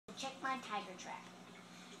my tiger trap.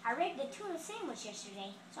 I rigged a tuna sandwich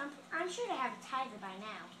yesterday, so I'm sure to have a tiger by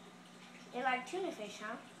now. They like tuna fish,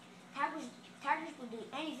 huh? Tigers will do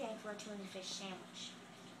anything for a tuna fish sandwich.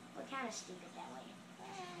 We're kind of stupid that way.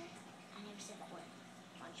 I never said that word.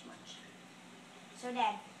 Munch, munch. So,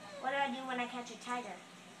 Dad, what do I do when I catch a tiger?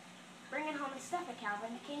 Bring it home and stuff it,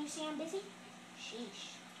 Calvin. Can you see I'm busy?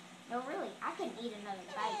 Sheesh. No, really, I couldn't eat another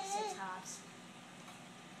bite, says Hobbs.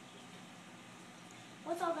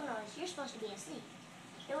 What's all the noise? You're supposed to be asleep.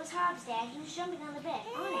 It was Hobbs, Dad. He was jumping on the bed.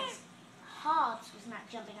 Honest. Hobbs was not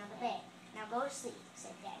jumping on the bed. Now go to sleep,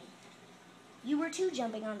 said Daddy. You were too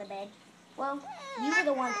jumping on the bed. Well, you were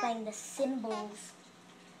the one playing the cymbals.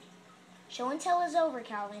 Show and tell is over,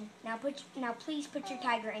 Calvin. Now please put your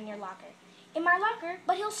tiger in your locker. In my locker?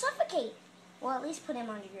 But he'll suffocate. Well, at least put him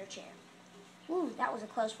under your chair. Ooh, that was a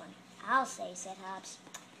close one. I'll say, said Hobbs.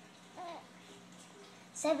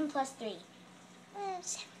 7 plus 3.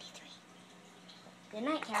 73. Good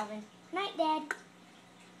night, Calvin. Night, Dad.